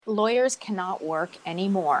lawyers cannot work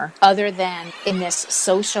anymore other than in this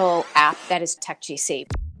social app that is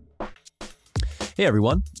TechGC. Hey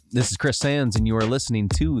everyone, this is Chris Sands and you are listening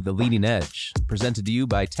to The Leading Edge, presented to you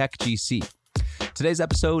by TechGC. Today's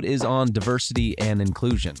episode is on diversity and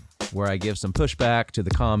inclusion, where I give some pushback to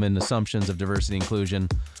the common assumptions of diversity and inclusion.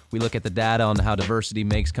 We look at the data on how diversity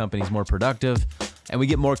makes companies more productive, and we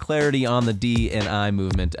get more clarity on the D&I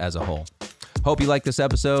movement as a whole. Hope you like this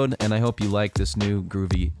episode, and I hope you like this new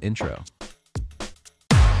groovy intro.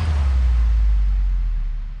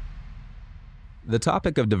 The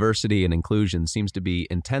topic of diversity and inclusion seems to be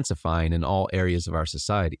intensifying in all areas of our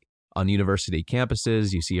society. On university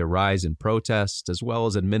campuses, you see a rise in protests as well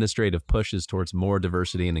as administrative pushes towards more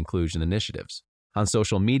diversity and inclusion initiatives. On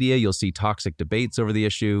social media, you'll see toxic debates over the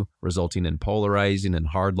issue, resulting in polarizing and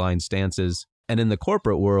hardline stances. And in the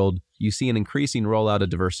corporate world, you see an increasing rollout of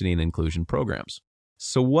diversity and inclusion programs.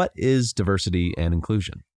 So what is diversity and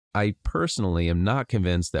inclusion? I personally am not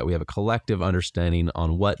convinced that we have a collective understanding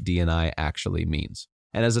on what D&I actually means.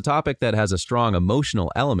 And as a topic that has a strong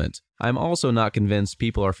emotional element, I'm also not convinced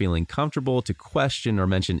people are feeling comfortable to question or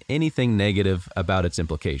mention anything negative about its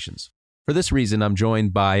implications. For this reason, I'm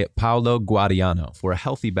joined by Paolo Guadiano for a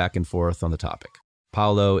healthy back and forth on the topic.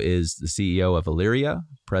 Paolo is the CEO of Illyria,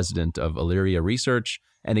 president of Illyria Research,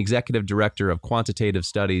 and executive director of quantitative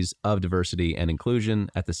studies of diversity and inclusion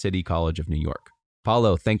at the City College of New York.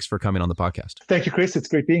 Paolo, thanks for coming on the podcast. Thank you, Chris. It's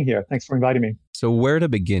great being here. Thanks for inviting me. So where to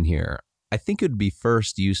begin here? I think it would be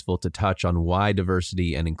first useful to touch on why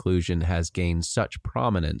diversity and inclusion has gained such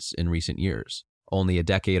prominence in recent years. Only a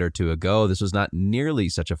decade or two ago, this was not nearly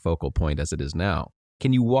such a focal point as it is now.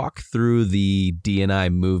 Can you walk through the D&I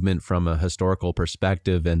movement from a historical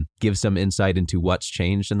perspective and give some insight into what's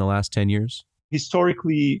changed in the last 10 years?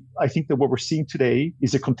 Historically, I think that what we're seeing today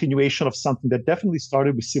is a continuation of something that definitely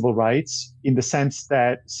started with civil rights, in the sense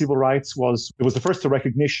that civil rights was the first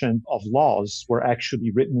recognition of laws were actually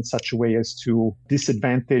written in such a way as to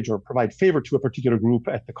disadvantage or provide favor to a particular group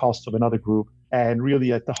at the cost of another group. And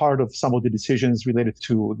really at the heart of some of the decisions related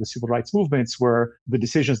to the civil rights movements were the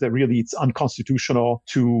decisions that really it's unconstitutional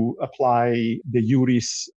to apply the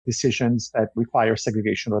juris decisions that require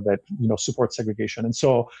segregation or that, support segregation. And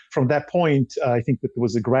so from that point, I think that there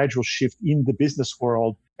was a gradual shift in the business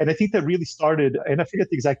world. And I think that really started, and I forget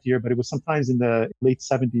the exact year, but it was sometimes in the late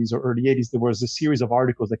 70s or early 80s, there was a series of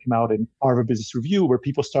articles that came out in Harvard Business Review where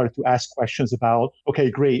people started to ask questions about, okay,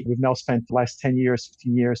 great, we've now spent the last 10 years,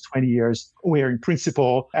 15 years, 20 years, where in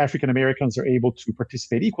principle, African Americans are able to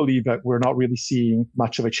participate equally, but we're not really seeing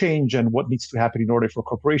much of a change, and what needs to happen in order for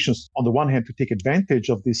corporations, on the one hand, to take advantage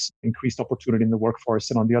of this increased opportunity in the workforce,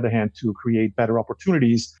 and on the other hand, to create better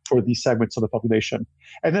opportunities for these segments of the population.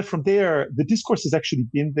 And then from there, the discourse has actually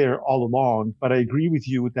been there all along, but I agree with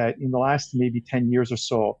you that in the last maybe 10 years or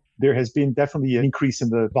so, there has been definitely an increase in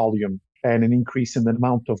the volume and an increase in the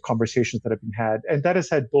amount of conversations that have been had. And that has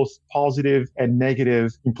had both positive and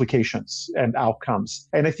negative implications and outcomes.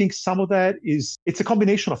 And I think some of that it's a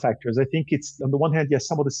combination of factors. I think it's, on the one hand, yes,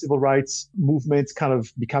 some of the civil rights movements kind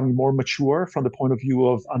of becoming more mature from the point of view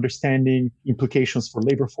of understanding implications for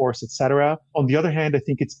labor force, et cetera. On the other hand, I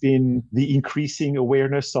think it's been the increasing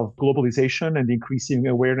awareness of globalization and the increasing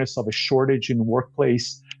awareness of a shortage in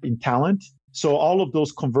workplace in talent. So all of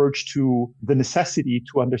those converge to the necessity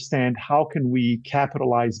to understand how can we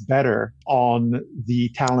capitalize better on the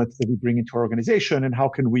talent that we bring into our organization, and how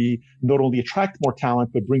can we not only attract more talent,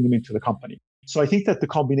 but bring them into the company. So I think that the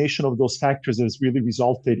combination of those factors has really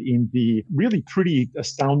resulted in the really pretty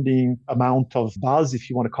astounding amount of buzz, if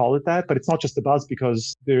you want to call it that. But it's not just the buzz,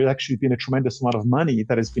 because there's actually been a tremendous amount of money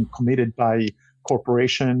that has been committed by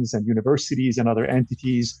corporations and universities and other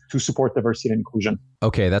entities to support diversity and inclusion.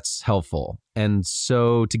 Okay, that's helpful. And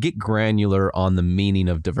so to get granular on the meaning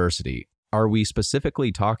of diversity, are we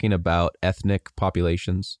specifically talking about ethnic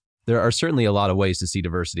populations? There are certainly a lot of ways to see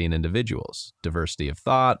diversity in individuals. Diversity of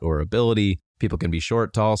thought or ability. People can be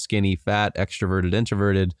short, tall, skinny, fat, extroverted,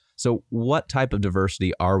 introverted. So what type of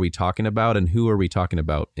diversity are we talking about, and who are we talking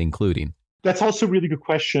about including? That's also a really good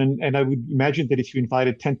question. And I would imagine that if you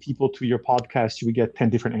invited 10 people to your podcast, you would get 10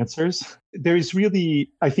 different answers. There is really,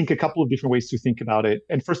 I think, a couple of different ways to think about it.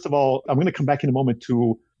 And first of all, I'm going to come back in a moment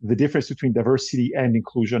to the difference between diversity and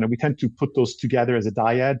inclusion. And we tend to put those together as a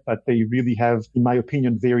dyad, but they really have, in my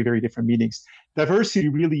opinion, very, very different meanings. diversity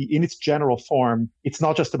really in its general form, it's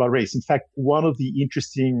not just about race. In fact, one of the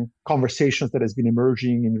interesting conversations that has been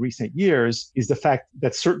emerging in recent years is the fact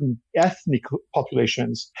that certain ethnic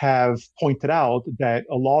populations have pointed out that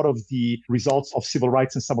a lot of the results of civil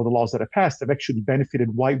rights and some of the laws that have passed have actually benefited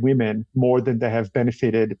white women more than they have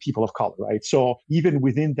benefited people of color, right? So even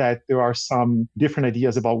within that, there are some different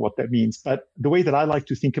ideas about what that means. But the way that I like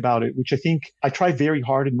to think about it, which I think I try very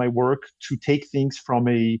hard in my work to take things from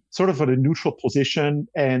a sort of a neutral position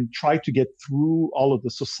and try to get through all of the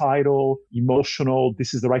societal, emotional,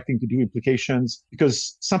 this is the right thing to do implications,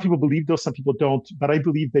 because some people believe those, some people don't. But I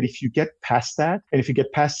believe that if you get past that, and if you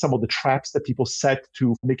get past some of the traps that people set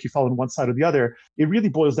to make you fall on one side or the other, it really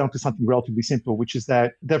boils down to something relatively simple, which is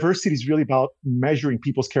that diversity is really about measuring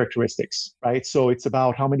people's characteristics, right? So it's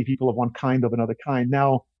about how many people of one kind of another kind.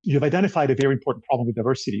 Now, you've identified a very important problem with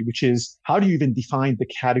diversity, which is how do you even define the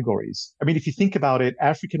categories? I mean, if you think about it,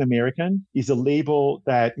 African American is a label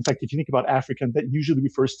that, in fact, if you think about African, that usually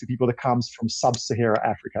refers to people that comes from sub-Saharan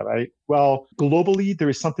Africa, right? Well, globally, there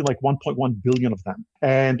is something like 1.1 billion of them.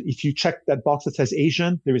 And if you check that box that says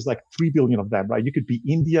Asian, there is like 3 billion of them, right? You could be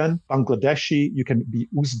Indian, Bangladeshi, you can be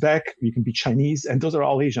Uzbek, you can be Chinese, and those are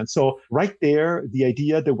all Asian. So right there, the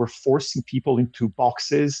idea that we're forcing people into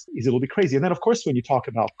boxes is a little bit crazy. And then, of course, when you talk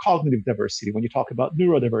about cognitive diversity, when you talk about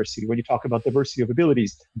neurodiversity, when you talk about diversity of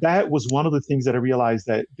abilities, that was one of the things that I realized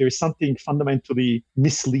that there's something fundamentally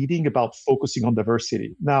misleading about focusing on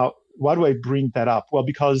diversity. Now, why do I bring that up? Well,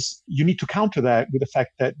 because you need to counter that with the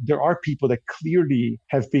fact that there are people that clearly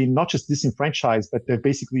have been not just disenfranchised, but they've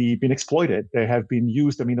basically been exploited. They have been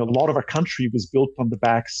used. I mean, a lot of our country was built on the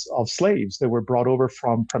backs of slaves that were brought over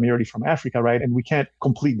primarily from Africa, right? And we can't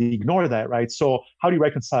completely ignore that, right? So how do you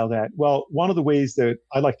reconcile that? Well, one of the ways that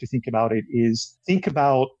I like to think about it is think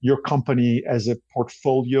about your company as a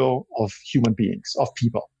portfolio of human beings, of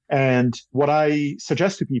people. And what I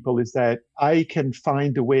suggest to people is that I can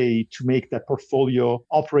find a way to make that portfolio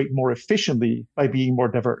operate more efficiently by being more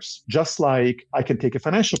diverse. Just like I can take a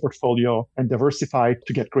financial portfolio and diversify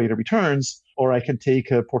to get greater returns, or I can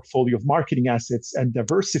take a portfolio of marketing assets and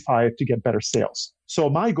diversify it to get better sales. So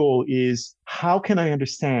my goal is, how can I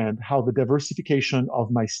understand how the diversification of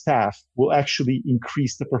my staff will actually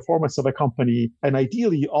increase the performance of a company and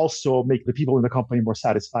ideally also make the people in the company more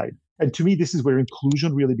satisfied? And to me, this is where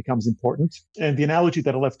inclusion really becomes important. And the analogy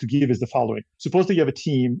that I love to give is the following. Suppose that you have a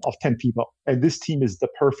team of 10 people, and this team is the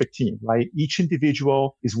perfect team, right? Each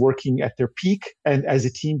individual is working at their peak, and as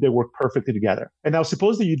a team, they work perfectly together. And now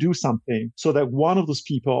suppose that you do something so that one of those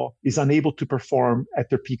people is unable to perform at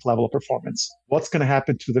their peak level of performance. What's going to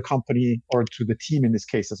happen to the company or to the team in this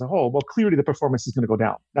case as a whole? Well, clearly the performance is going to go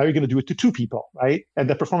down. Now you're going to do it to 2 people, right? And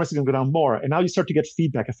the performance is going to go down more. And now you start to get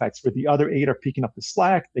feedback effects where the other 8 are picking up the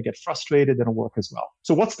slack, they get frustrated, they don't work as well.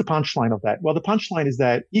 So what's the punchline of that? Well, the punchline is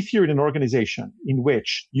that if you're in an organization in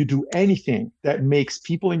which you do anything that makes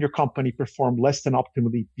people in your company perform less than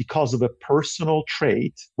optimally because of a personal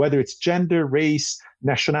trait, whether it's gender, race,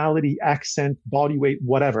 nationality, accent, body weight,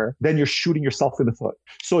 whatever, then you're shooting yourself in the foot.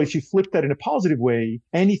 So if you flip that in a positive way,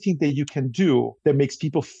 anything that you can do that makes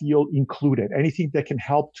people feel included, anything that can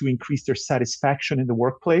help to increase their satisfaction in the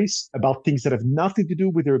workplace about things that have nothing to do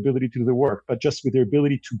with their ability to do the work, but just with their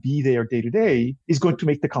ability to be there day to day, is going to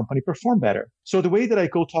make the company perform better. So the way that I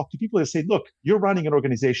go talk to people is say, look, you're running an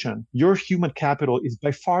organization. Your human capital is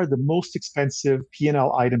by far the most expensive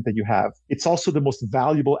P&L item that you have. It's also the most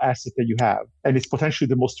valuable asset that you have. And it's potentially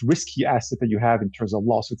the most risky asset that you have in terms of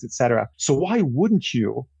lawsuits, et cetera. So why wouldn't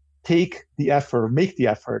you make the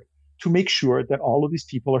effort to make sure that all of these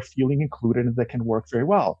people are feeling included and that can work very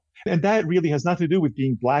well? And that really has nothing to do with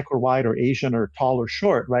being black or white or Asian or tall or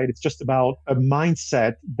short, right? It's just about a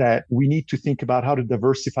mindset that we need to think about how to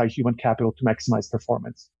diversify human capital to maximize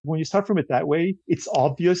performance. When you start from it that way, it's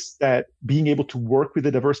obvious that being able to work with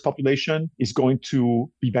a diverse population is going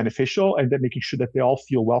to be beneficial, and that making sure that they all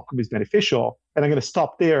feel welcome is beneficial. And I'm going to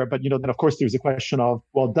stop there. But, then of course, there's a question of,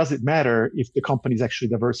 well, does it matter if the company is actually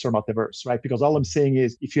diverse or not diverse, right? Because all I'm saying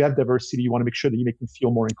is, if you have diversity, you want to make sure that you make them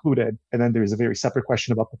feel more included. And then there's a very separate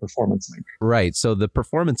question about the performance link. Right. So the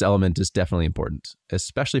performance element is definitely important,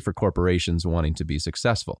 especially for corporations wanting to be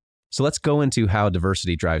successful. So let's go into how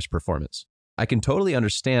diversity drives performance. I can totally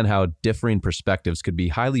understand how differing perspectives could be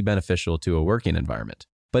highly beneficial to a working environment.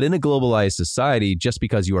 But in a globalized society, just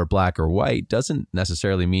because you are black or white doesn't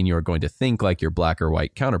necessarily mean you are going to think like your black or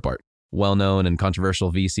white counterpart. Well-known and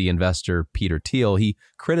controversial VC investor Peter Thiel, he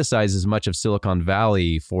criticizes much of Silicon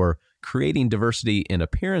Valley for creating diversity in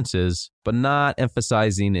appearances, but not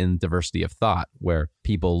emphasizing in diversity of thought, where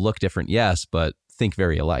people look different, yes, but think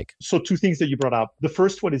very alike. So two things that you brought up. The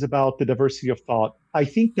first one is about the diversity of thought. I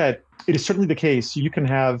think that it is certainly the case. You can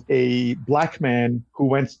have a Black man who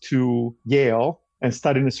went to Yale and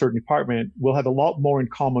studied in a certain department will have a lot more in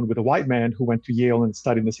common with a white man who went to Yale and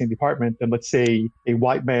studied in the same department than, let's say, a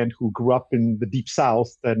white man who grew up in the deep South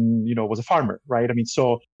and, was a farmer, right? I mean,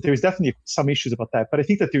 so there's definitely some issues about that. But I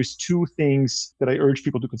think that there's two things that I urge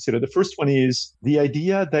people to consider. The first one is the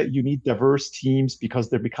idea that you need diverse teams because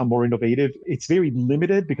they become more innovative. It's very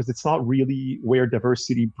limited because it's not really where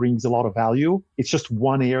diversity brings a lot of value. It's just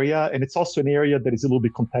one area. And it's also an area that is a little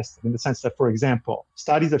bit contested in the sense that, for example,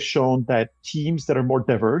 studies have shown that teams that are more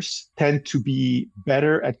diverse tend to be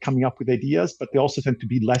better at coming up with ideas, but they also tend to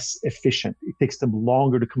be less efficient. It takes them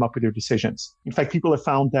longer to come up with their decisions. In fact, people have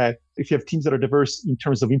found that if you have teams that are diverse in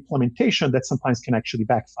terms of implementation, that sometimes can actually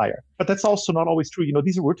backfire. But that's also not always true.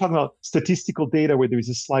 We're talking about statistical data where there is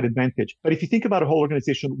a slight advantage. But if you think about a whole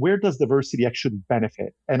organization, where does diversity actually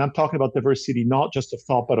benefit? And I'm talking about diversity, not just of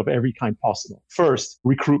thought, but of every kind possible. First,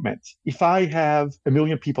 recruitment. If I have 1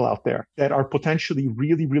 million people out there that are potentially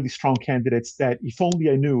really, really strong candidates that if only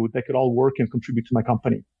I knew they could all work and contribute to my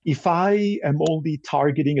company. If I am only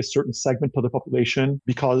targeting a certain segment of the population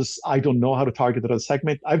because I don't know how to target that other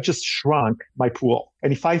segment, I've just shrunk my pool.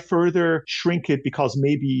 And if I further shrink it because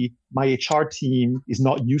maybe my HR team is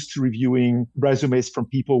not used to reviewing resumes from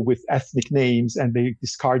people with ethnic names and they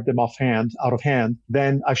discard them out of hand,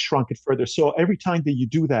 then I've shrunk it further. So every time that you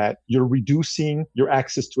do that, you're reducing your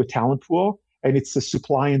access to a talent pool. And it's the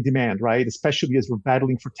supply and demand, right? Especially as we're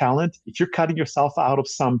battling for talent. If you're cutting yourself out of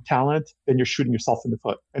some talent, then you're shooting yourself in the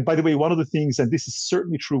foot. And by the way, one of the things, and this is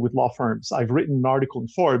certainly true with law firms, I've written an article in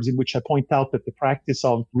Forbes in which I point out that the practice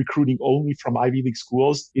of recruiting only from Ivy League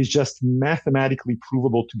schools is just mathematically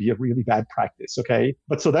provable to be a really bad practice, okay?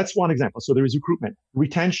 But so that's one example. So there is recruitment.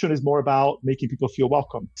 Retention is more about making people feel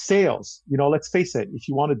welcome. Sales, let's face it, if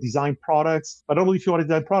you want to design products, but not only if you want to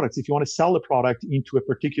design products, if you want to sell a product into a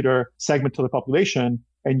particular segment of the population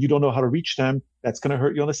and you don't know how to reach them, that's going to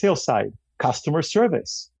hurt you on the sales side. Customer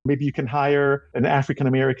service. Maybe you can hire an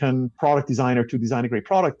African-American product designer to design a great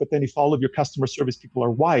product, but then if all of your customer service people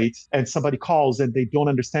are white and somebody calls and they don't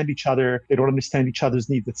understand each other, they don't understand each other's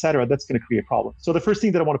needs, et cetera, that's going to create problems. So the first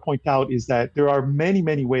thing that I want to point out is that there are many,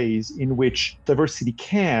 many ways in which diversity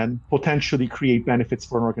can potentially create benefits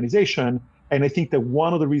for an organization. And I think that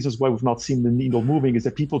one of the reasons why we've not seen the needle moving is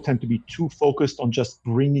that people tend to be too focused on just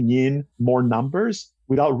bringing in more numbers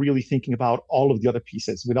without really thinking about all of the other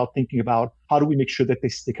pieces, without thinking about how do we make sure that they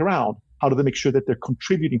stick around? How do they make sure that they're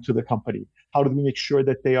contributing to the company? How do we make sure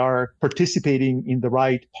that they are participating in the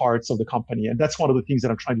right parts of the company? And that's one of the things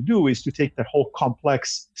that I'm trying to do is to take that whole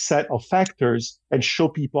complex set of factors and show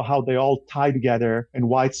people how they all tie together and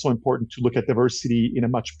why it's so important to look at diversity in a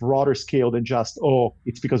much broader scale than just,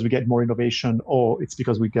 it's because we get more innovation. It's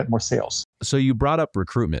because we get more sales. So you brought up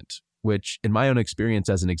recruitment, which in my own experience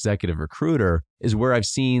as an executive recruiter is where I've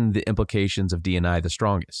seen the implications of D&I the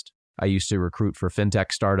strongest. I used to recruit for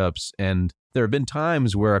fintech startups, and there have been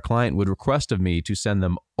times where a client would request of me to send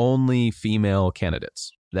them only female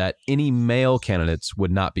candidates, that any male candidates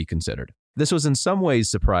would not be considered. This was in some ways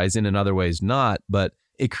surprising, in other ways not, but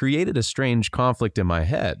it created a strange conflict in my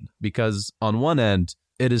head because on one end,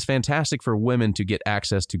 it is fantastic for women to get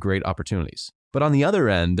access to great opportunities. But on the other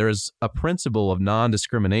end, there's a principle of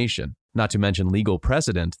non-discrimination, not to mention legal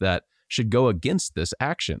precedent that should go against this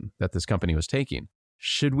action that this company was taking.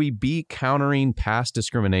 Should we be countering past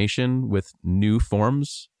discrimination with new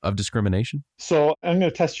forms of discrimination? So I'm going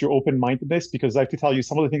to test your open-mindedness because I have to tell you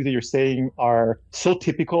some of the things that you're saying are so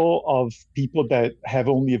typical of people that have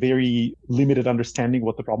only a very limited understanding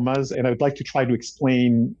what the problem is. And I would like to try to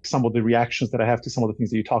explain some of the reactions that I have to some of the things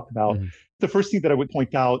that you talked about. Mm-hmm. The first thing that I would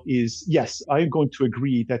point out is, yes, I am going to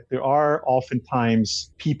agree that there are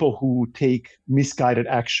oftentimes people who take misguided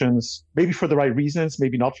actions, maybe for the right reasons,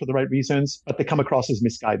 maybe not for the right reasons, but they come across as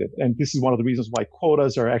misguided. And this is one of the reasons why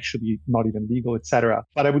quotas are actually not even legal, et cetera.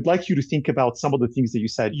 But I would like you to think about some of the things that you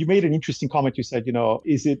said. You made an interesting comment. You said,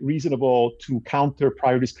 is it reasonable to counter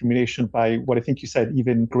prior discrimination by what I think you said,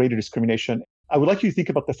 even greater discrimination? I would like you to think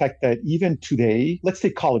about the fact that even today, let's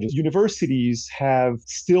take colleges, universities have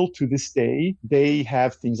still to this day, they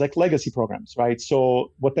have things like legacy programs, right?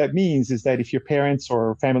 So what that means is that if your parents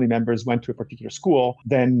or family members went to a particular school,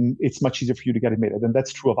 then it's much easier for you to get admitted. And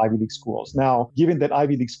that's true of Ivy League schools. Now, given that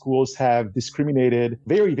Ivy League schools have discriminated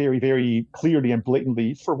very, very, very clearly and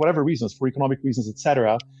blatantly for whatever reasons, for economic reasons, et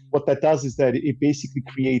cetera, what that does is that it basically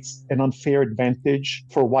creates an unfair advantage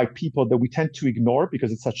for white people that we tend to ignore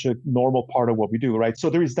because it's such a normal part of what we do, right? So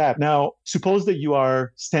there is that. Now, suppose that you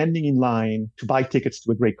are standing in line to buy tickets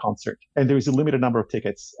to a great concert, and there is a limited number of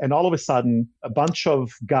tickets. And all of a sudden, a bunch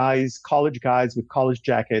of guys, college guys with college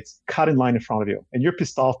jackets, cut in line in front of you. And you're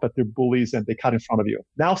pissed off that they're bullies and they cut in front of you.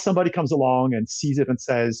 Now somebody comes along and sees it and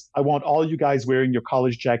says, I want all you guys wearing your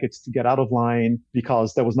college jackets to get out of line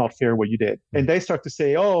because that was not fair what you did. And they start to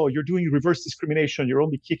say, oh, you're doing reverse discrimination. You're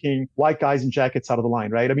only kicking white guys in jackets out of the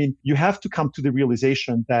line, right? I mean, you have to come to the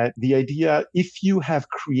realization that the idea, if you have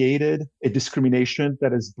created a discrimination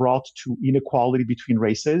that has brought to inequality between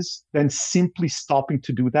races, then simply stopping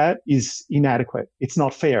to do that is inadequate. It's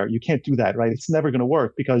not fair. You can't do that, right? It's never going to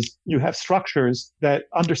work because you have structures that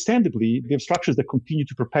understandably, they have structures that continue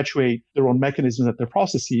to perpetuate their own mechanisms and their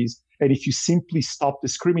processes. And if you simply stop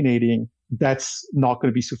discriminating, that's not going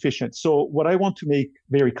to be sufficient. So what I want to make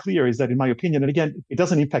very clear is that in my opinion, and again, it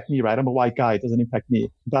doesn't impact me, right? I'm a white guy. It doesn't impact me.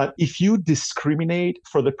 But if you discriminate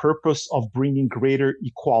for the purpose of bringing greater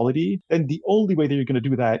equality, then the only way that you're going to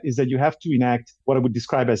do that is that you have to enact what I would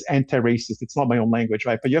describe as anti-racist. It's not my own language,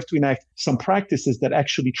 right? But you have to enact some practices that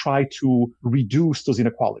actually try to reduce those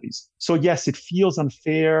inequalities. So yes, it feels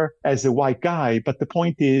unfair as a white guy, but the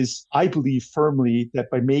point is, I believe firmly that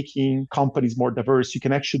by making companies more diverse, you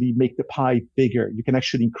can actually make the pie bigger. You can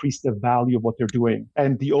actually increase the value of what they're doing.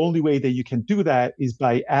 And the only way that you can do that is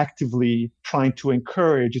by actively trying to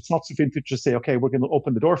encourage. It's not sufficient to just say, okay, we're going to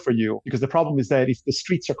open the door for you. Because the problem is that if the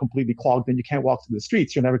streets are completely clogged, then you can't walk through the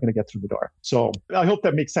streets. You're never going to get through the door. So I hope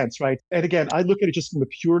that makes sense, right? And again, I look at it just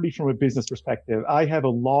purely from a business perspective. I have a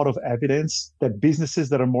lot of evidence that businesses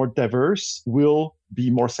that are more diverse will be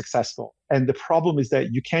more successful. And the problem is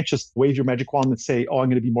that you can't just wave your magic wand and say, oh, I'm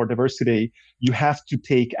going to be more diverse today. You have to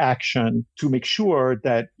take action to make sure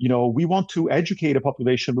that, we want to educate a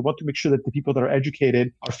population. We want to make sure that the people that are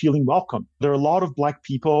educated are feeling welcome. There are a lot of Black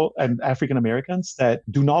people and African Americans that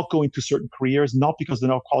do not go into certain careers, not because they're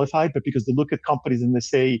not qualified, but because they look at companies and they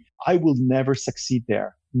say, I will never succeed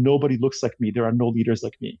there. Nobody looks like me. There are no leaders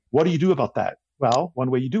like me. What do you do about that? Well, one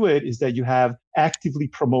way you do it is that you have actively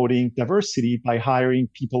promoting diversity by hiring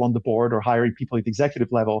people on the board or hiring people at the executive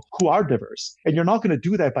level who are diverse. And you're not going to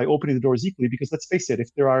do that by opening the doors equally, because let's face it, if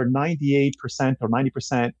there are 98% or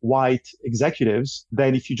 90% white executives,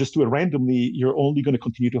 then if you just do it randomly, you're only going to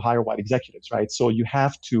continue to hire white executives, right? So you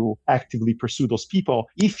have to actively pursue those people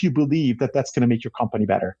if you believe that that's going to make your company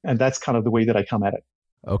better. And that's kind of the way that I come at it.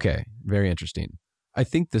 Okay, very interesting. I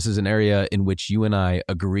think this is an area in which you and I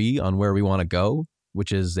agree on where we want to go,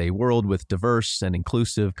 which is a world with diverse and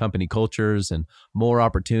inclusive company cultures and more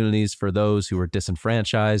opportunities for those who were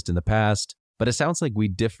disenfranchised in the past. But it sounds like we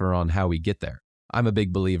differ on how we get there. I'm a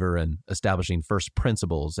big believer in establishing first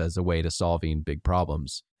principles as a way to solving big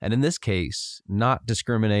problems. And in this case, not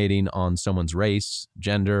discriminating on someone's race,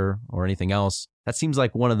 gender, or anything else, that seems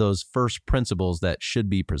like one of those first principles that should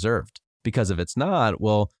be preserved. Because if it's not,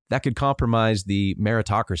 well, that could compromise the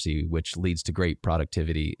meritocracy, which leads to great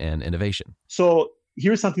productivity and innovation. So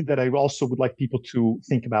here's something that I also would like people to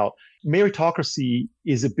think about. Meritocracy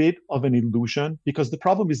is a bit of an illusion because the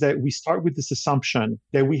problem is that we start with this assumption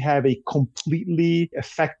that we have a completely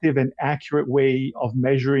effective and accurate way of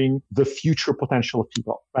measuring the future potential of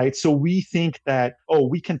people, right? So we think that,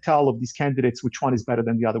 we can tell of these candidates which one is better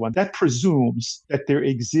than the other one. That presumes that there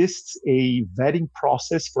exists a vetting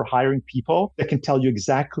process for hiring people that can tell you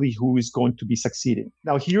exactly who is going to be succeeding.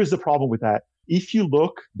 Now, here's the problem with that. If you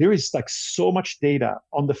look, there is so much data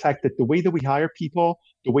on the fact that the way that we hire people,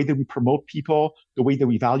 the way that we promote people, the way that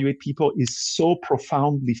we evaluate people is so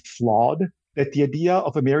profoundly flawed that the idea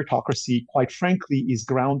of a meritocracy, quite frankly, is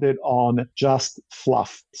grounded on just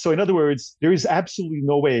fluff. So in other words, there is absolutely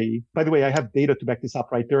no way, by the way, I have data to back this up,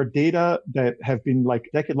 right? There are data that have been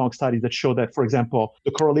decade-long studies that show that, for example,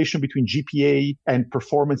 the correlation between GPA and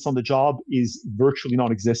performance on the job is virtually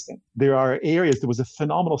non-existent. There are areas, there was a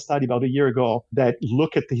phenomenal study about a year ago that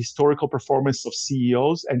looked at the historical performance of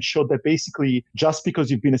CEOs and showed that basically just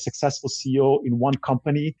because you've been a successful CEO in one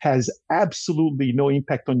company has absolutely no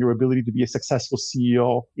impact on your ability to be a successful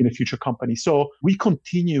CEO in a future company. So we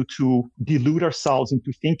continue to delude ourselves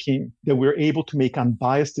into thinking that we're able to make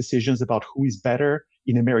unbiased decisions about who is better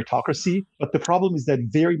in a meritocracy. But the problem is that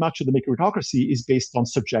very much of the meritocracy is based on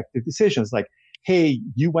subjective decisions like, hey,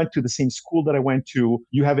 you went to the same school that I went to.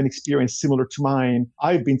 You have an experience similar to mine.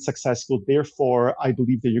 I've been successful. Therefore, I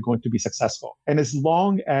believe that you're going to be successful. And as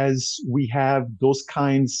long as we have those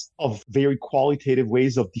kinds of very qualitative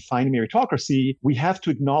ways of defining meritocracy, we have to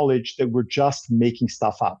acknowledge that we're just making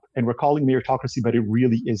stuff up. And we're calling meritocracy, but it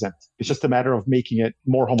really isn't. It's just a matter of making it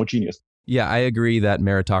more homogeneous. Yeah, I agree that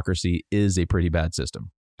meritocracy is a pretty bad system.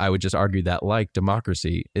 I would just argue that, like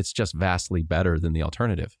democracy, it's just vastly better than the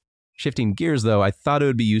alternative. Shifting gears, though, I thought it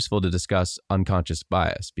would be useful to discuss unconscious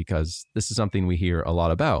bias because this is something we hear a lot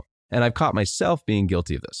about. And I've caught myself being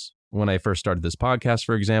guilty of this. When I first started this podcast,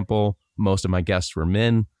 for example, most of my guests were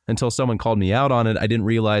men. Until someone called me out on it, I didn't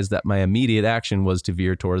realize that my immediate action was to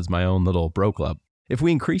veer towards my own little bro club. If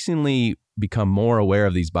we increasingly become more aware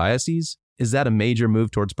of these biases, is that a major move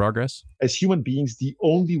towards progress? As human beings, the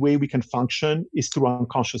only way we can function is through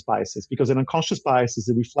unconscious biases, because an unconscious bias is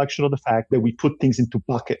a reflection of the fact that we put things into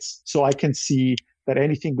buckets. So I can see that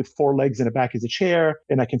anything with 4 legs and a back is a chair,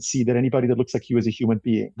 and I can see that anybody that looks like you is a human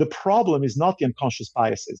being. The problem is not the unconscious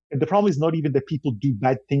biases. And the problem is not even that people do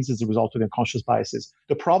bad things as a result of the unconscious biases.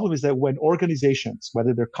 The problem is that when organizations,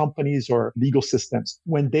 whether they're companies or legal systems,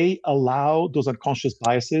 when they allow those unconscious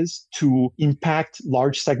biases to impact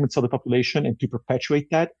large segments of the population and to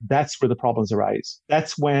perpetuate that, that's where the problems arise.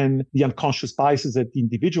 That's when the unconscious biases at the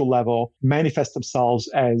individual level manifest themselves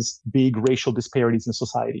as big racial disparities in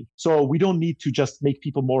society. So we don't need to just make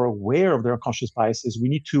people more aware of their unconscious biases. We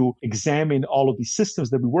need to examine all of these systems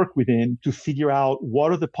that we work within to figure out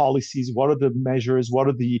what are the policies, what are the measures, what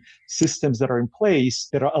are the systems that are in place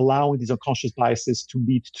that are allowing these unconscious biases to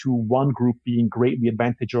lead to one group being greatly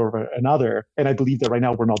advantaged over another. And I believe that right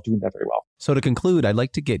now we're not doing that very well. So to conclude, I'd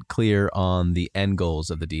like to get clear on the end goals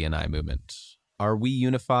of the D&I movement. Are we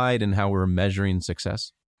unified in how we're measuring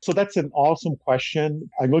success? So that's an awesome question.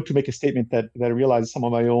 I'm going to make a statement that I realize some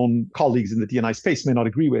of my own colleagues in the D&I space may not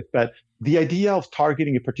agree with, but the idea of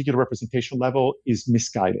targeting a particular representation level is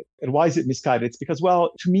misguided. And why is it misguided? It's because,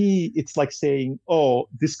 well, to me, it's like saying, oh,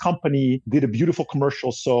 this company did a beautiful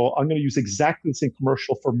commercial, so I'm going to use exactly the same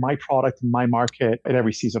commercial for my product in my market at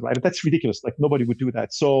every season, right? That's ridiculous. Like nobody would do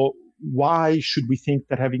that. So why should we think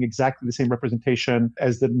that having exactly the same representation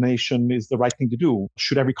as the nation is the right thing to do?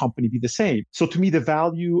 Should every company be the same? So to me, the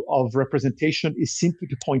value of representation is simply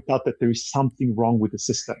to point out that there is something wrong with the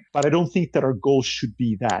system. But I don't think that our goal should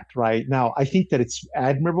be that, right? Now, I think that it's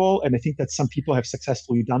admirable, and I think that some people have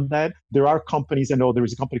successfully done that. There are companies, I know there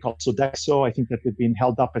is a company called Sodexo. I think that they've been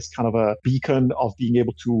held up as kind of a beacon of being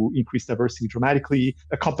able to increase diversity dramatically.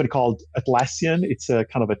 A company called Atlassian, it's a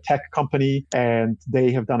kind of a tech company, and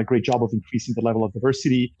they have done a great job of increasing the level of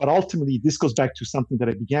diversity. But ultimately, this goes back to something that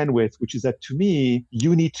I began with, which is that to me,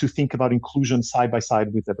 you need to think about inclusion side by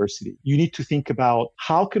side with diversity. You need to think about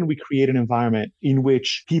how can we create an environment in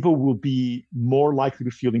which people will be more likely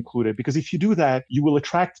to feel included. Because if you do that, you will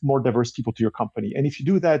attract more diverse people to your company. And if you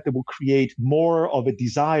do that, that will create more of a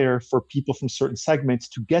desire for people from certain segments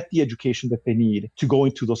to get the education that they need to go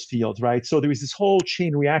into those fields, right? So there is this whole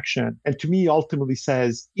chain reaction. And to me, ultimately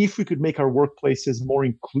says, if we could make our workplaces more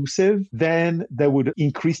inclusive, then that would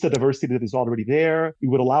increase the diversity that is already there. It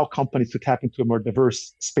would allow companies to tap into a more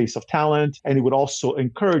diverse space of talent. And it would also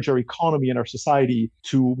encourage our economy and our society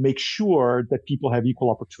to make sure that people have equal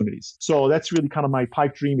opportunities. So that's really kind of my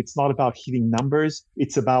pipe dream. It's not about hitting numbers.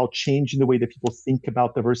 It's about changing the way that people think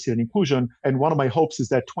about diversity and inclusion. And one of my hopes is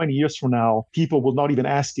that 20 years from now, people will not even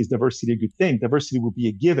ask, is diversity a good thing? Diversity will be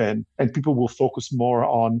a given, and people will focus more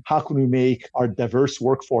on how can we make our diverse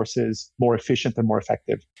workforces more efficient and more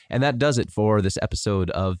effective. And that does it for this episode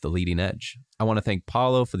of The Leading Edge. I want to thank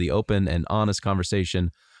Paulo for the open and honest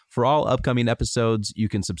conversation. For all upcoming episodes, you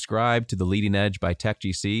can subscribe to The Leading Edge by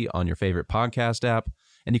TechGC on your favorite podcast app.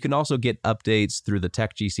 And you can also get updates through the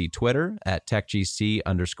TechGC Twitter at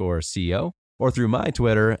TechGC_CO or through my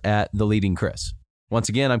Twitter at TheLeadingChris. Once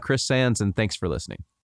again, I'm Chris Sands, and thanks for listening.